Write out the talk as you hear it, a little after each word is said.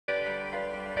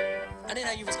I didn't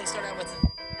know you was gonna start out with.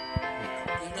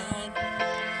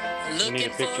 Looking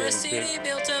for a city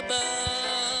built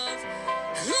above.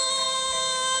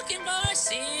 Looking for a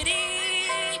city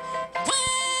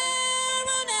where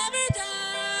we'll never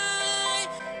die.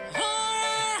 Or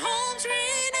our homes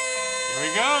renewed. Here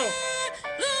we go.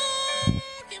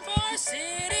 Looking for a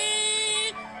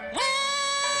city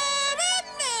where we'll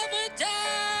never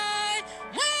die.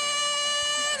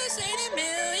 Where there's 80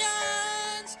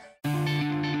 millions.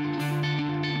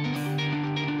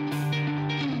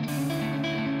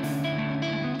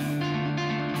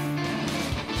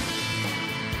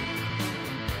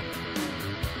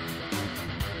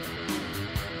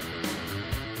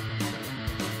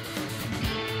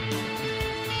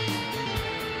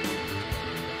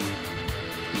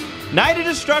 Night of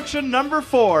Destruction number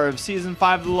 4 of Season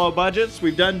 5 of the Low Budgets.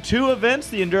 We've done 2 events,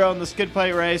 the Enduro and the Skid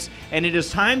Plate Race, and it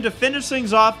is time to finish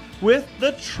things off with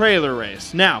the Trailer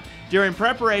Race. Now, during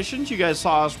preparations, you guys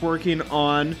saw us working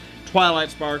on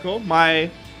Twilight Sparkle,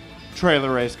 my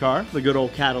trailer race car, the good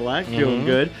old Cadillac, feeling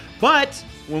good. But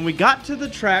when we got to the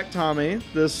track, Tommy,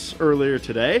 this earlier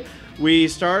today, we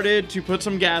started to put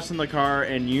some gas in the car,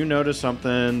 and you noticed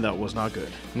something that was not good.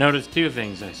 Noticed 2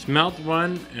 things. I smelt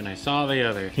one and I saw the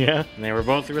other. Yeah? And they were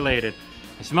both related.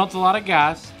 I smelt a lot of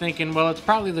gas, thinking, well, it's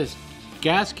probably this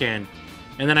gas can.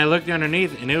 And then I looked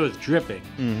underneath and it was dripping.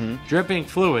 Dripping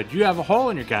fluid. You have a hole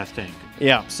in your gas tank.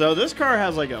 Yeah, so this car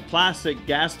has like a plastic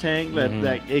gas tank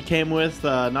that it came with,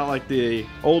 not like the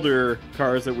older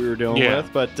cars that we were dealing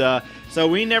with. But so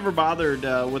we never bothered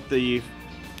with the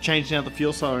changing out the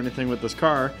fuel cell or anything with this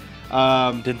car.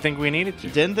 Didn't think we needed to.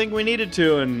 Didn't think we needed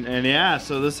to, and yeah,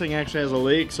 so this thing actually has a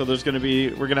leak. So we're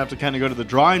gonna have to kind of go to the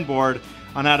drawing board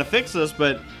on how to fix this.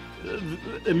 But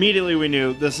immediately we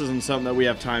knew this isn't something that we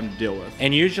have time to deal with.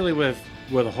 And usually with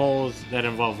holes that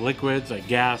involve liquids like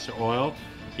gas or oil,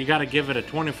 you got to give it a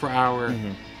 24-hour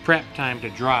prep time to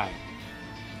dry.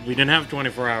 We didn't have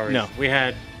 24 hours. No. We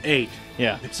had 8.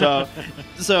 Yeah. So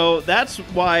that's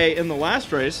why in the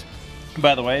last race,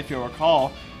 by the way, if you'll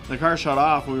recall, the car shut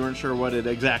off. We weren't sure what it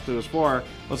exactly was for. Well,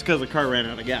 it's because the car ran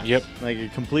out of gas. Yep. Like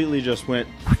it completely just went.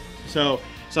 So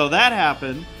that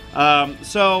happened.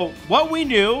 So what we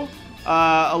knew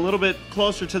a little bit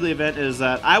closer to the event is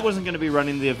that I wasn't going to be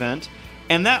running the event.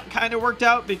 And that kind of worked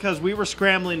out because we were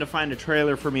scrambling to find a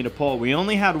trailer for me to pull. We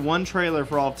only had one trailer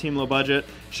for all of Team Low Budget.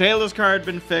 Shayla's car had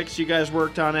been fixed. You guys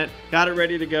worked on it, got it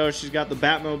ready to go. She's got the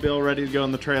Batmobile ready to go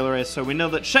in the trailer race. So we know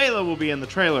that Shayla will be in the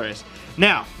trailer race.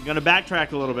 Now, I'm going to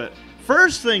backtrack a little bit.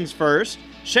 First things first,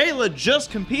 Shayla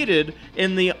just competed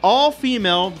in the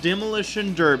all-female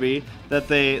Demolition Derby that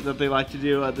they like to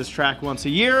do at this track once a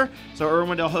year. So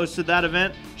Irwindale hosted that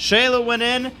event. Shayla went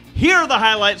in. Here are the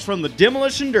highlights from the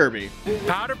Demolition Derby.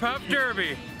 Powder Puff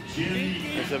Derby.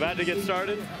 It's about to get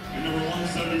started. And number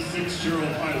 176, Gerald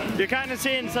Highland. You're kind of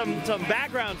seeing some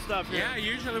background stuff here. Yeah,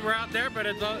 usually we're out there, but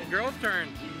it's a girl's turn.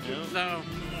 Yeah. So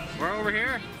we're over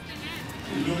here.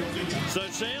 So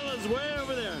Shayla's way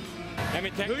over there. I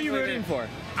mean, Who are you rooting for?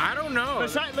 I don't know.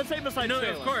 Let's say besides No,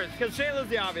 Shayla. of course. Because Shayla's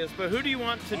the obvious, but who do you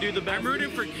want to do the best? I'm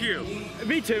rooting for Q.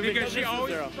 Me too. Because she this is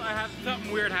always zero. has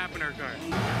something weird happen to her car.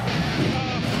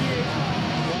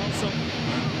 Well, so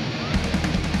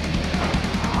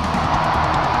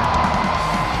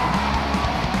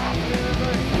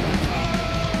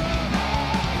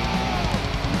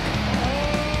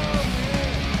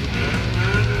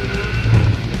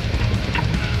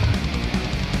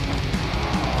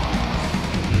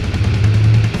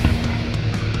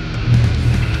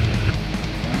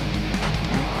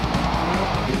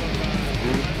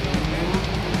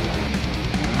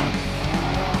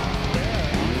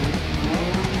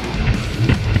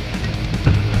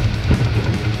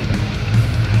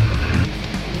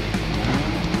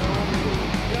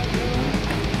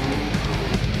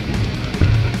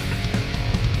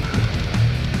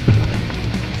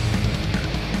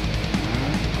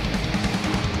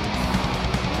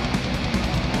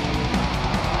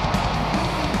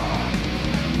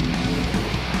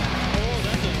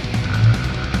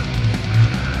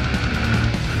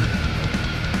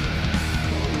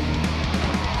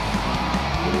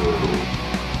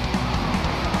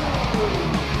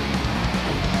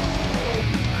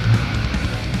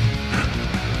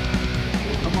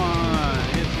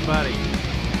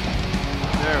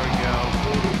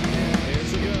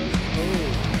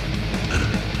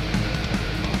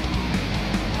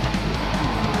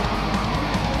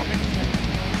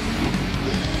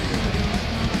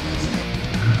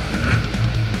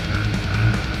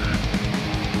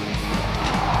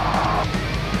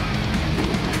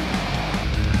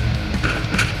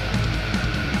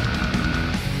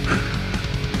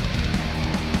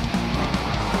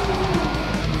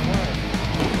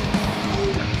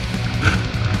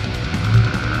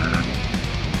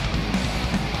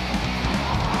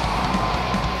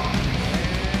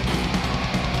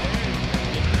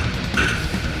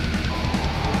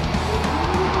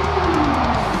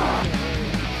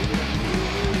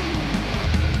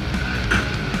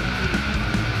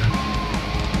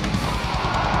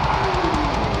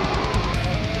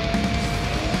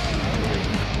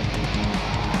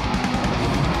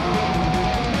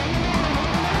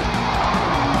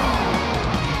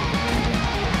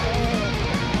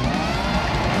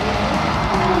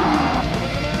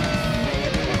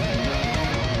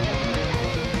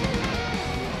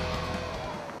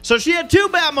So she had 2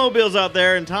 Batmobiles out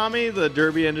there, and Tommy, the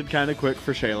derby ended kind of quick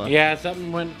for Shayla. Yeah,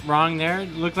 something went wrong there.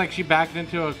 It looked like she backed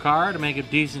into a car to make a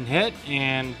decent hit,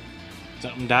 and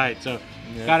something died. So,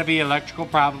 got to be electrical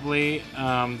probably.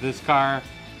 This car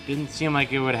didn't seem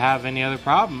like it would have any other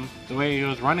problem. The way it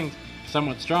was running,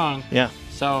 somewhat strong. Yeah.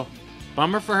 So,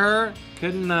 bummer for her.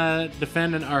 Couldn't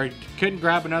couldn't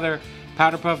grab another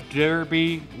Powder Puff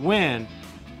Derby win.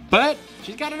 But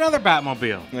she's got another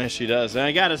Batmobile. Yeah, she does. And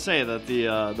I got to say that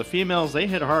the females, they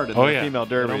hit hard in Oh, the yeah. female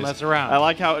derbies. They don't mess around. I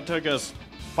like how it took us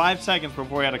 5 seconds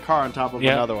before we had a car on top of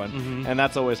Yep. another one. Mhm. And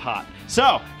that's always hot.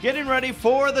 So, getting ready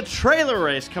for the trailer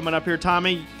race coming up here,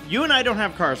 Tommy. You and I don't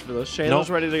have cars for this. Shayla's Nope.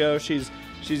 ready to go. She's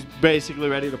basically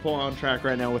ready to pull on track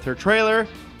right now with her trailer.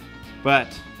 But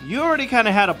you already kind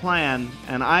of had a plan,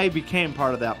 and I became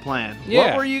part of that plan. Yeah.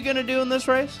 What were you going to do in this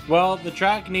race? Well, the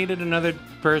track needed another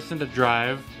person to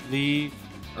drive the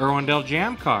Irwindale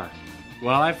Jam car.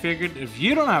 Well, I figured if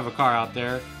you don't have a car out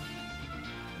there,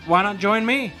 why not join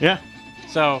me? Yeah.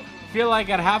 So, feel like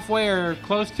at halfway or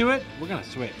close to it, we're gonna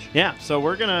switch. Yeah, so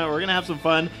we're gonna have some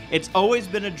fun. It's always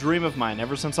been a dream of mine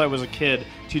ever since I was a kid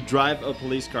to drive a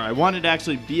police car. I wanted to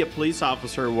actually be a police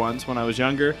officer once when I was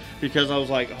younger because I was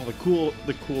like, oh,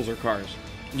 the cools are cars.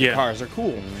 Yeah. Cars are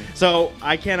cool. So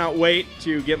I cannot wait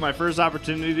to get my first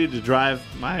opportunity to drive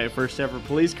my first ever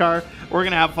police car. We're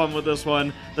gonna have fun with this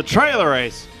one. The trailer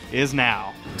race is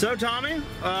now. So Tommy,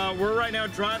 we're right now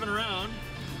driving around.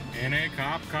 In a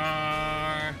cop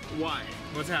car. Why?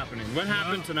 What's happening? What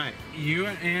happened tonight? You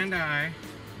and I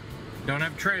don't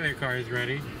have trailer cars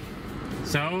ready,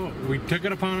 so we took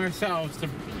it upon ourselves to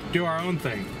do our own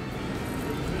thing.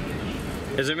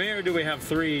 Is it me or do we have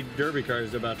 3 derby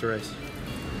cars about to race?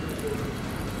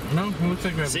 No, it looks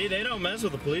like we have See, they don't mess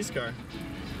with a police car.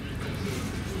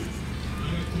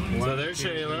 one, So there's 2,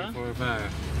 3, Shayla. 4, 5.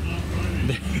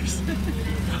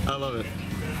 I love it.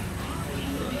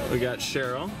 We got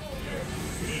Cheryl.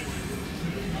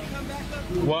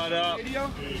 What up?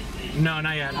 No,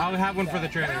 not yet. I'll have one for the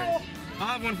trailers. I'll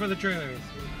have one for the trailers.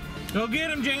 Go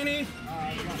get him, Janie.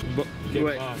 Get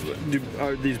Wait, off.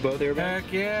 are these both airbags?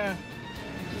 Heck yeah.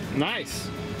 Nice.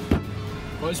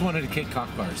 Always wanted to kick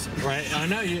cop cars. Right, I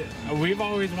know you. We've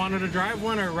always wanted to drive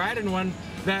one or ride in one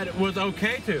that was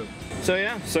okay to. So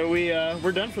yeah, so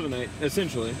we're done for the night,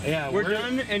 essentially. Yeah, we're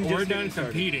done and we're just done getting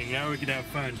started. competing. Now we can have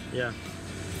fun. Yeah.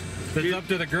 It's up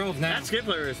to the girls now. That skip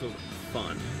play race was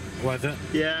fun. Was it?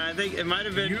 Yeah, I think it might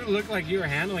have been. You look like you were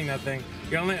handling that thing.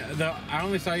 I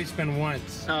only saw you spin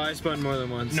once. Oh, I spun more than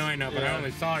once. No, I know, but I Yeah.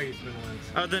 only saw you spin once.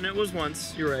 Oh, then it was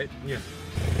once. You're right. Yeah.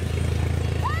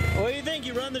 What do you think?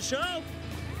 You run the show?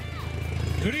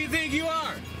 Who do you think you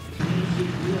are?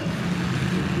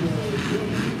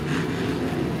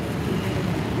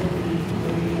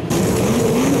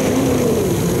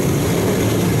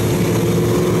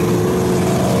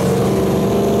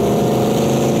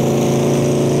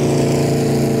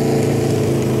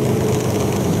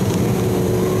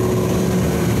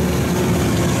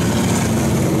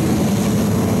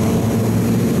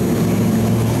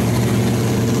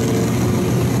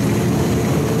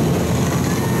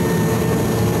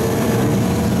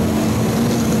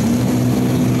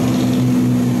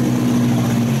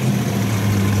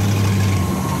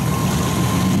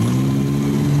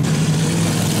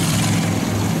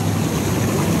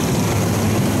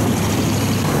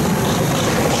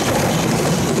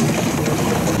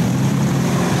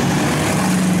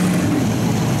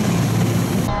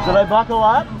 Should I buckle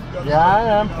up? Yeah, I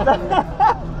am.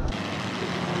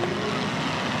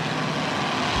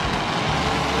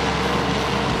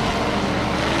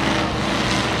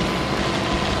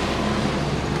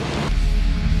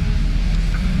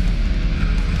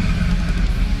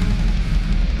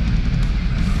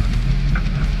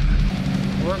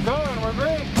 We're going, we're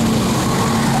great.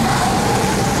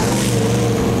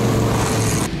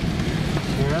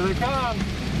 Here they come.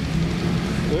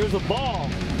 There's a ball.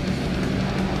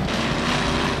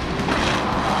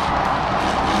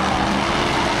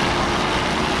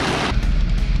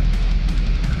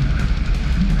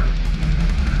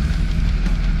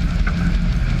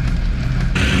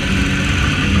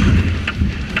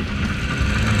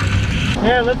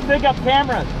 Here, let's pick up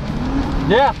cameras.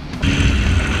 Yeah.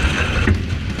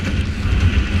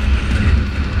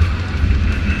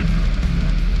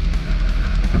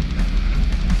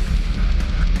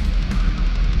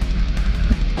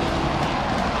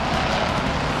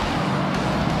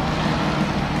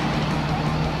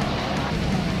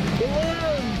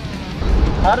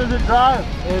 How does it drive?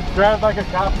 It drives like a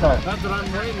cop car. That's what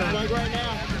I'm rating at. Like right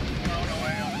now.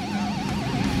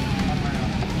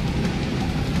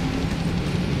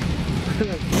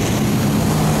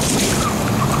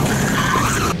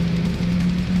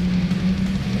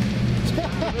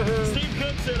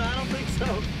 fix it. I don't think so.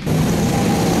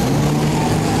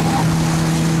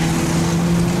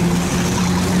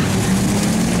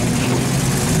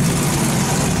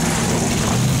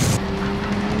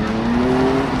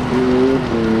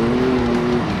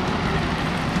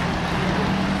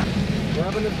 What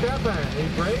happened to strap iron? Did he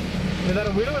break? Is that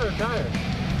a wheel or a tire?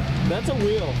 That's a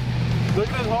wheel. Look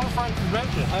at his whole front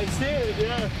suspension. I see it,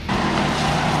 yeah.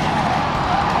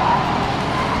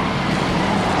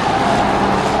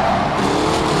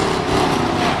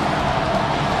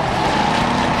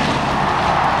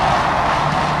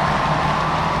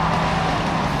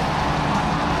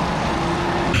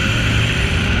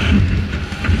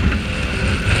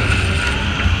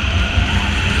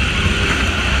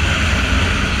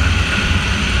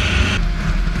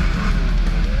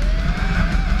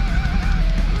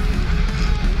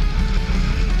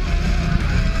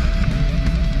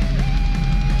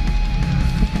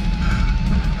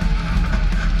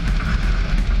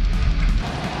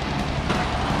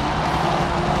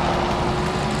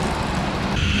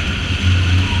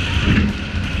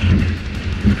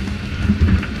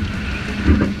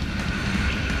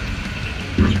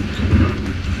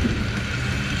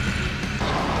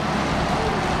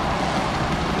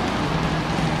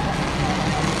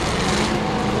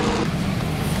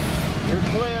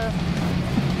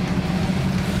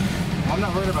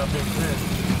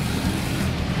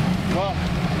 Well,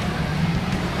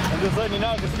 I'm just letting you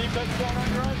know, the seatbelt's going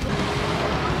on your eyes.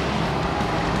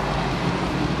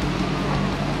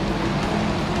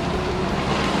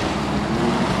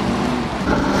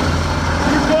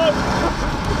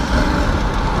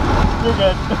 You're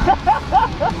good.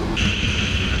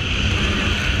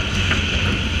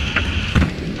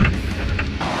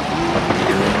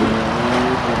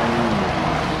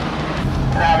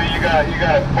 You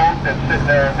got a boat that's sitting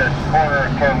there in this corner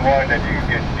of turn one that you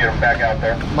can get them back out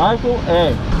there. Michael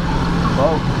A.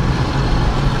 Boat.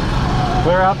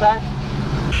 Clear out back?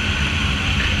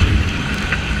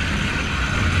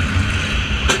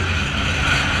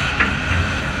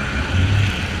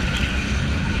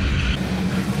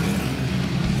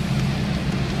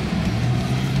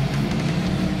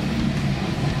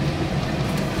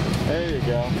 There you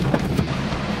go.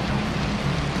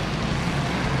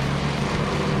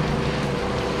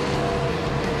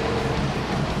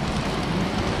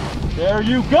 There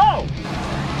you go!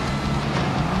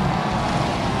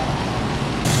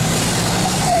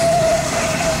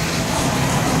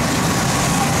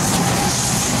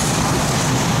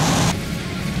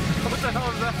 What the hell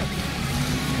is that?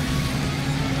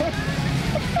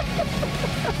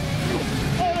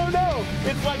 I don't know!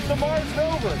 It's like the Mars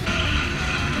rover!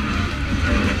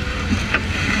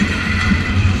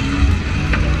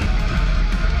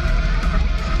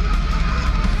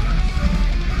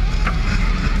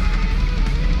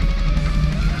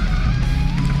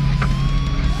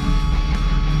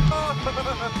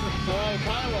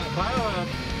 Pilot.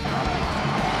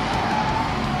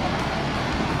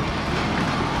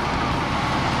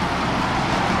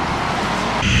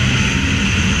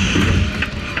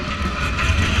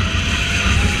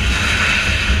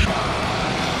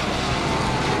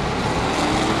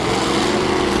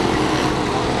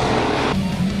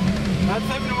 That's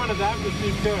taking one of that to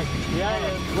Steve Cook. Yeah, it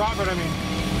is. Robert, I mean.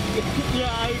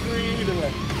 Yeah, I agree either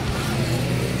way.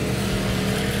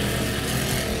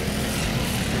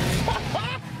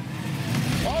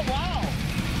 Oh, wow!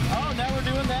 Oh, now we're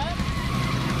doing that?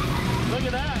 Look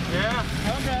at that. Yeah.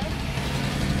 Okay.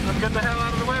 Let's get the hell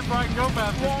out of the way before I can go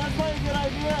faster. Yeah, that's probably a good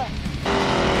idea.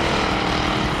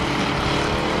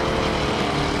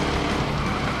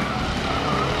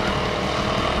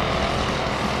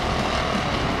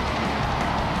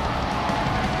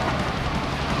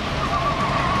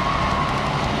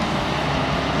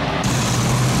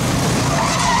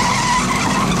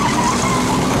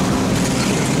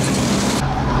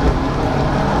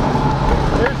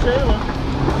 There's Shayla.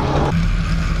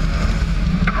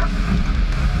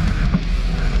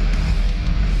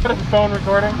 What is the phone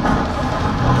recording?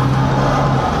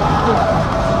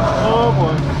 Oh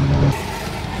boy.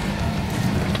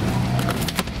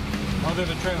 Oh, there's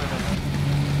a trailer there.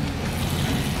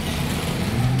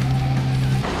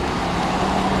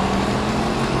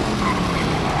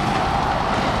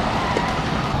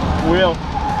 Wheel.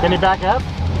 Can you back up?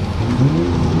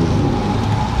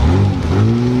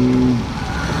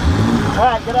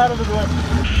 Alright, get out of the way.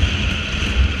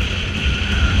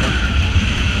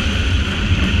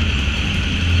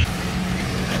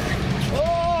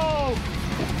 Oh!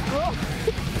 Oh!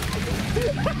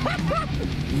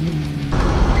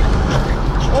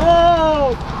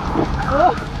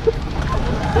 Oh!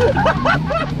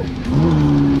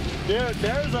 Dude,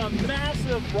 There's a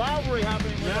massive rivalry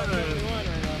happening with our 51 right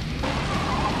now.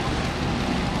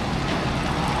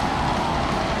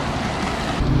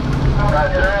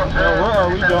 Where are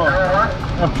we going?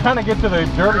 I'm trying to get to the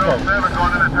derby car.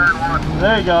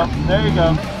 There you go. There you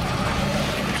go.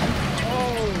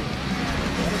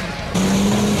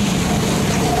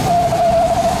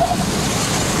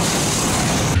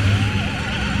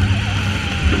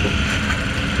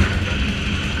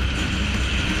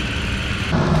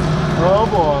 Oh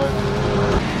boy.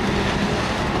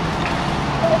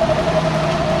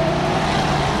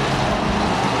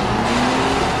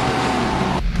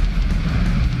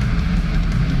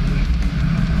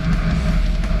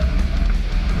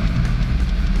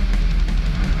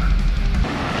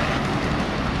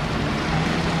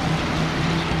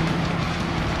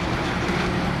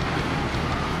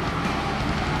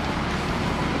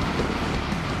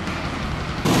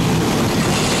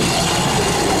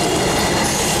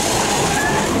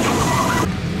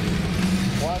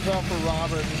 Watch out for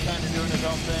Robert. He's kind of doing his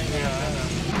own thing. Yeah.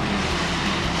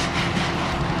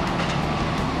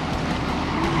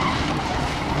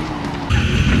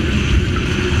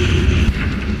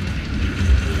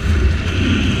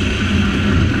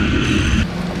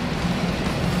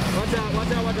 Watch out,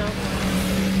 watch out, watch out.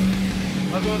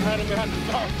 I'll go hiding behind the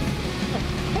car.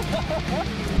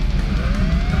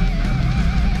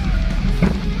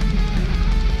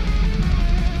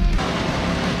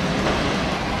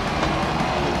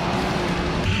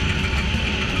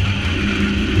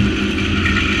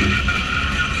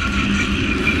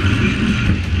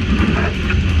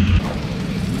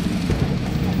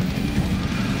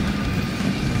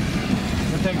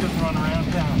 Take this run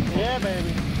around town. Yeah,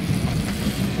 baby.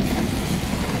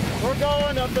 We're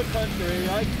going up the country.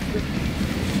 Trying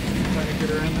to get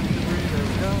her in the debris. There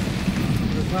we go.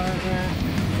 The tire there.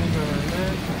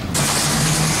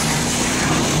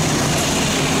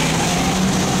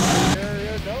 There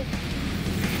you go.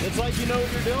 It's like you know what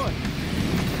you're doing.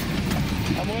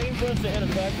 I'm waiting for us to hit a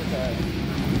factor tire.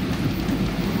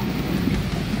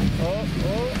 Oh.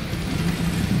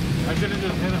 I should have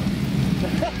just hit him.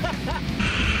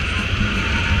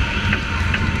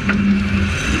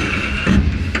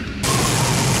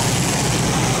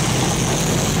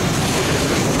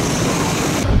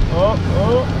 Oh,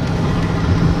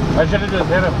 I should have just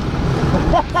hit him.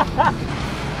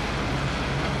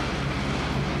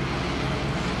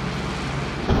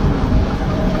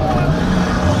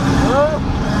 Oh,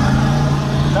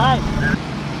 nice.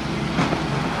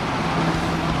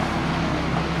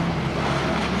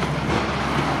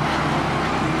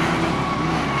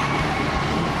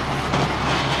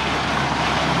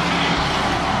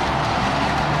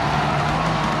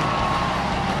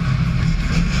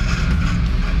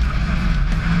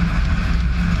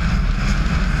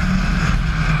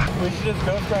 We should just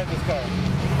ghost ride this car.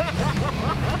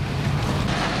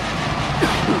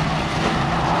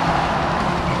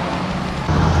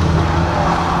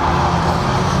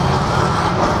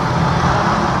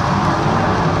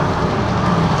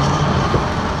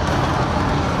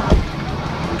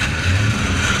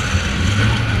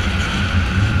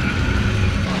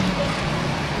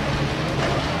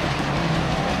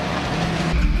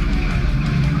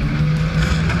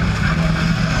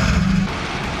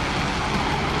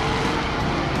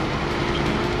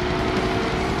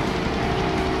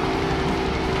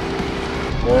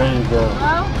 There you go.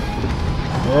 Hello?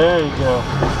 There you go.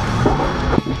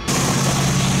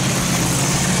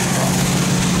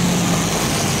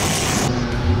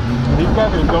 These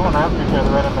guys are going after each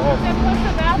other right up ahead.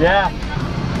 Yeah.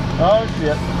 Oh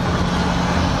shit.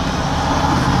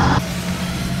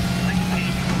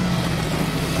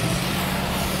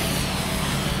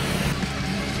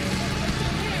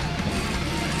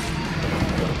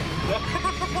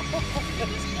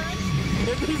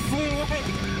 It just flew away.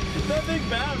 That thing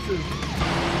bounces.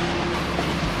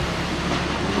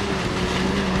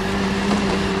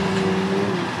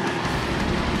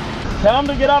 Tell him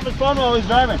to get off his phone while he's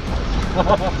driving.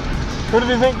 Who does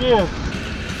he think he is?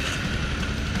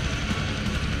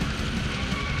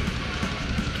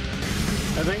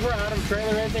 I think we're out of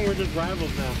trailer racing, we're just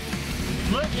rivals now.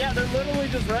 Look, yeah, they're literally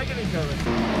just wrecking each other.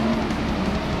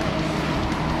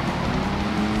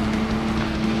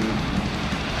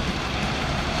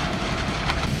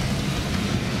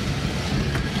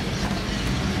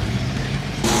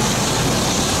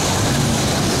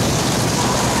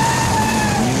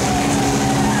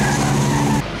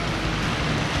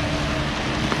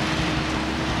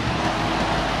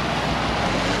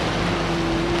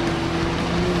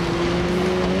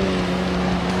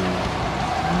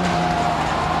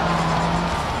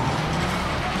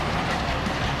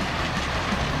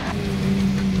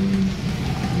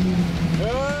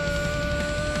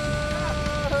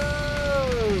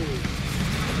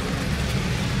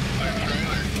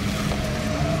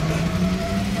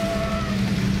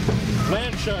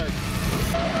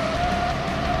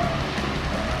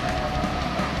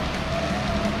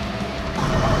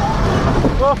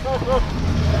 It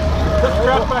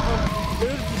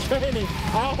was training.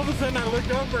 All of a sudden I looked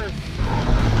over.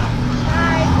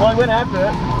 Well, I went after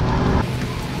it.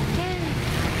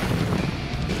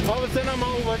 All of a sudden I'm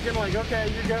all looking like, okay,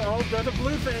 you go, oh, there's a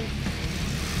blue thing.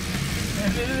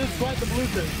 And it is quite the blue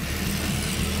thing.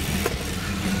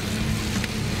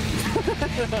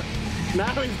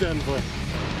 Now he's done for.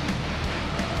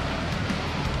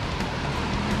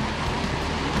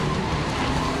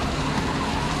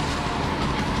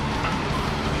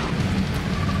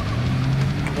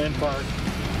 And park.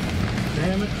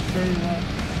 Damn it,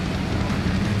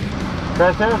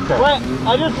 Wait,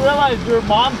 I just realized your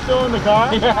mom's still in the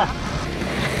car? Yeah.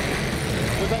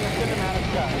 Looks like a cinematic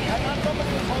shot. I thought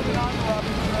somebody was holding on to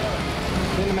Robin's trailer.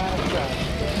 Cinematic shot.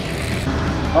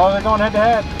 Oh, they're going head to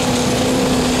head.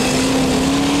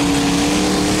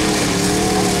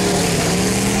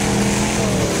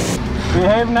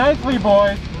 Behave nicely,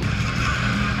 boys.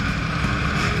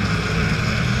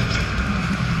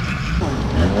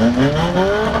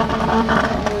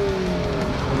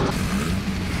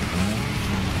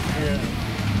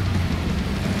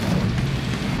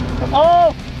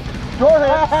 Oh!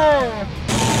 Jordan! Hey!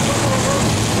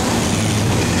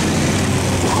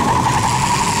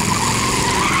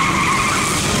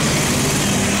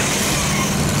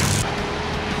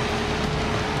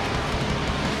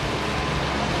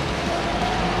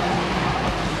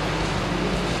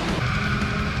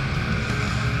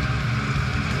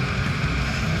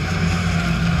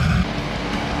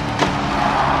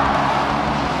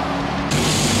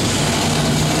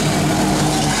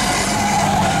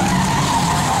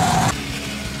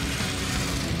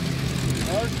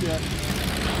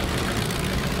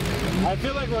 I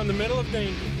feel like we're in the middle of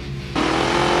things.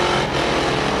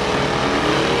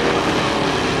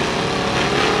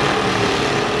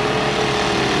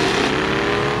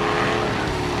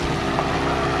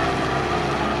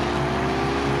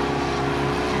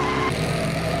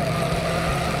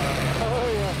 Oh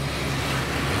yeah.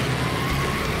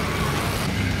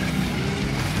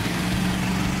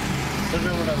 Look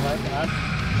at what I like.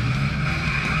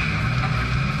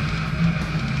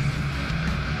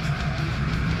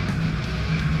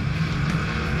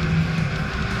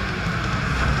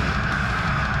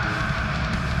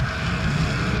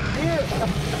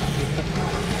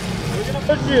 We're gonna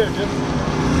push you. Just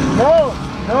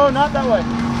no, not that way.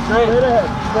 Straight ahead.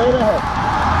 Straight ahead.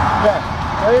 Yeah,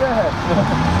 straight ahead.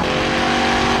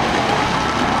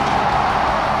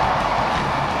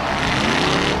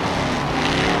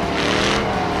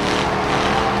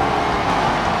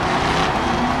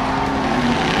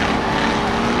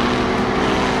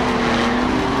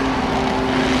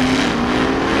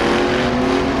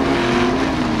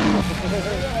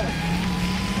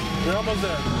 We're almost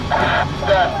there.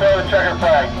 Throw the checker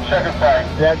flag. Checker flag.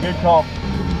 Yeah, good call.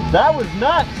 That was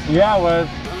nuts. Yeah, it was.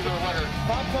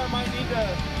 Pop car might need to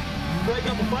break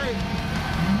up a fight.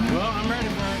 Well, I'm ready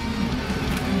for it.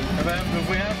 If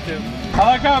we have to. I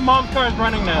like how mom's car is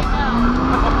running now.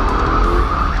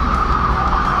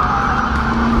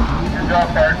 Good job,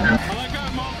 car 2. I like how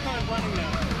mom's car is running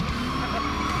now.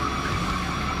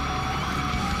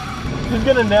 She's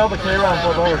gonna nail the K-Round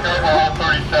for Be careful, all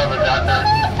 37 out there.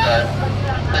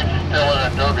 I think she's still in a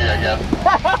derby, I guess.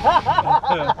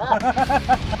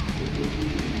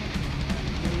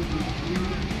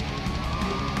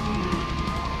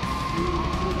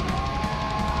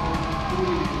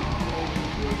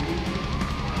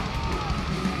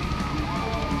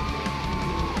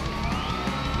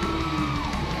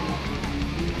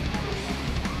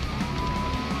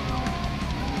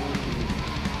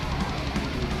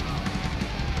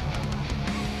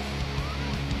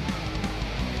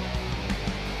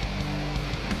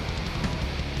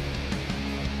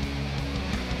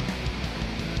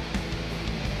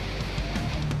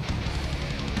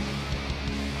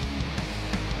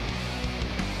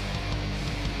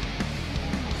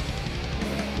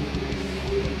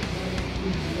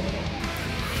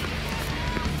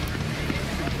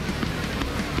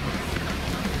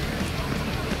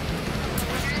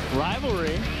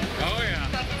 Rivalry? Oh yeah.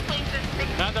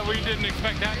 Not that we didn't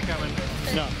expect that coming.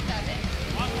 No.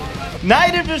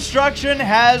 Night of Destruction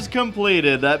has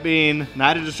completed. That being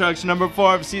Night of Destruction number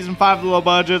 4 of season 5 of the Low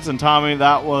Budgets. And Tommy,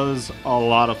 that was a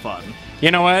lot of fun. You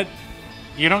know what?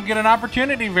 You don't get an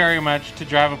opportunity very much to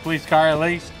drive a police car, at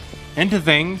least into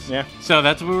things. Yeah. So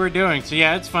that's what we were doing. So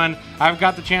yeah, it's fun. I've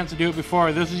got the chance to do it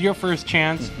before. This is your first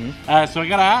chance. So I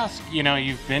gotta ask, you know,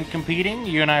 you've been competing.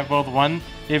 You and I have both won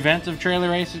the events of trailer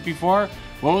races before.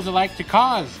 What was it like to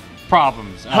cause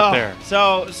problems out there?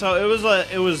 So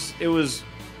it was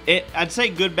I'd say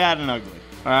good, bad, and ugly.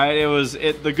 All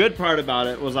right, the good part about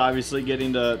it was obviously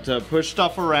getting to push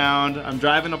stuff around. I'm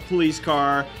driving a police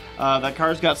car. That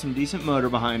car's got some decent motor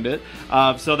behind it.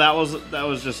 So that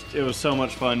was just, it was so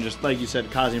much fun, just like you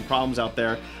said, causing problems out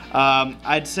there.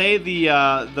 I'd say the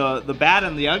bad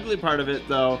and the ugly part of it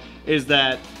though is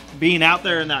that being out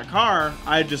there in that car,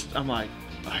 I'm like,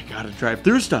 I gotta drive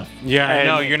through stuff. Yeah, I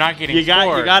know, you're not getting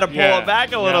scored. You gotta pull it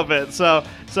back a little bit. So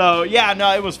yeah,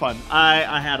 no, it was fun.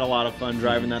 I had a lot of fun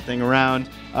driving that thing around.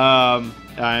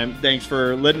 Thanks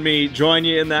for letting me join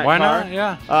you in that car. Why not?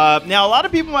 Yeah. Now, a lot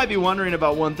of people might be wondering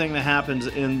about one thing that happens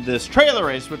in this trailer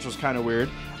race, which was kind of weird.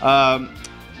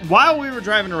 While we were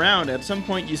driving around, at some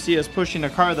point you see us pushing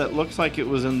a car that looks like it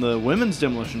was in the women's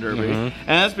Demolition Derby, and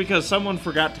that's because someone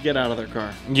forgot to get out of their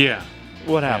car. Yeah.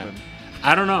 What happened?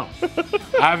 I don't know.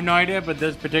 I have no idea, but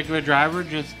this particular driver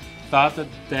just thought that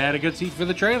they had a good seat for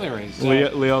the trailer race. So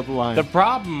Leo the Lion. the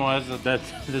problem was that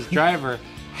this driver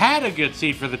had a good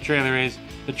seat for the trailer race.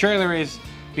 The trailer race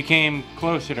became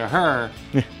closer to her,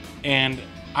 and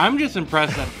I'm just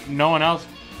impressed that no one else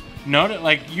noticed.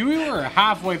 Like, you were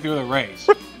halfway through the race.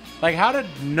 Like, how did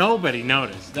nobody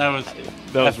notice? That was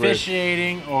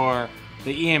officiating or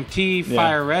the EMT,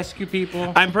 fire rescue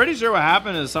people. I'm pretty sure what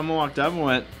happened is someone walked up and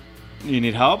went, "You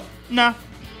need help?" "No."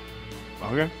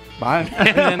 "Okay, bye."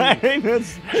 And then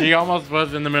she almost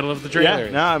was in the middle of the trailer.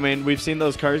 Yeah, no, I mean, we've seen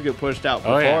those cars get pushed out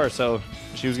before, so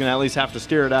she was going to at least have to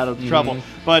steer it out of trouble.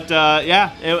 But,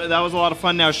 yeah, that was a lot of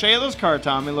fun. Now, Shayla's car,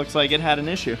 Tommy, looks like it had an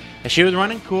issue. And she was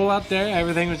running cool out there.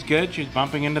 Everything was good. She was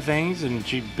bumping into things, and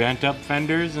she bent up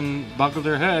fenders and buckled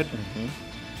her hood.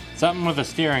 Something with the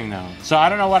steering, though. So I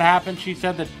don't know what happened. She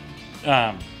said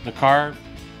that the car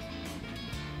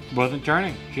wasn't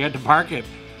turning. She had to park it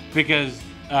because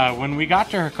when we got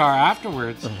to her car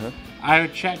afterwards, I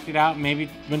checked it out, maybe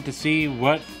went to see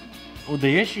what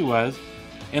the issue was,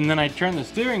 and then I turned the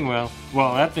steering wheel.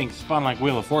 Well, that thing spun like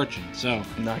Wheel of Fortune, so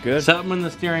not good. Something in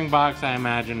the steering box, I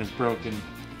imagine, is broken.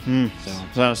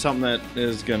 So something that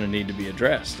is going to need to be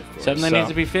addressed, of course. Something that needs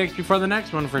to be fixed before the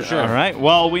next one, for sure. All right.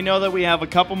 Well, we know that we have a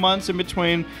couple months in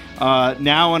between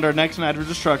now and our next Night of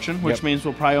Destruction, which means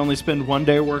we'll probably only spend one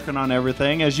day working on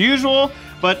everything as usual.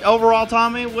 But overall,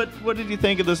 Tommy, what did you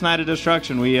think of this Night of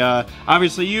Destruction? We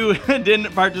obviously you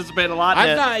didn't participate a lot.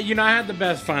 I thought, I had the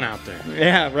best fun out there.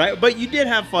 Yeah, right. But you did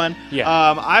have fun. Yeah.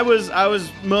 I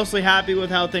was mostly happy with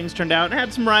how things turned out.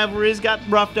 Had some rivalries, got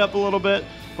roughed up a little bit.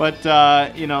 But,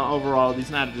 overall, these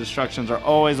Night of Destructions are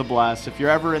always a blast. If you're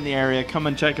ever in the area, come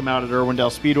and check them out at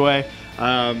Irwindale Speedway.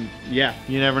 Yeah,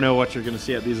 you never know what you're going to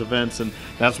see at these events, and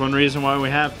that's one reason why we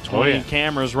have 20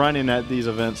 cameras running at these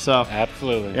events. So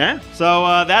absolutely. Yeah,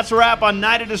 so that's a wrap on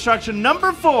Night of Destruction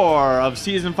number 4 of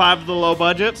Season 5 of the Low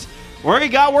Budgets. We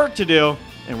got work to do,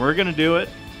 and we're going to do it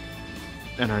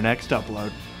in our next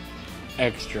upload.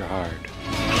 Extra hard.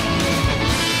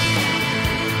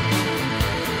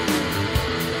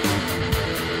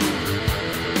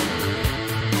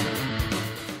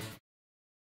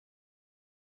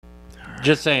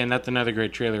 Just saying, that's another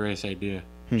great trailer race idea.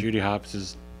 Judy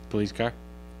Hopps' police car.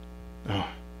 Oh.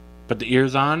 Put the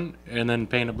ears on and then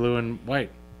paint it blue and white.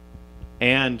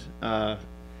 And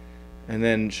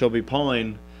then she'll be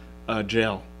pulling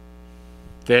jail.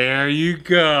 There you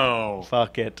go.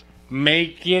 Fuck it.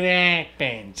 Make it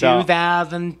happen. So,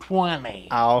 2020.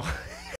 I'll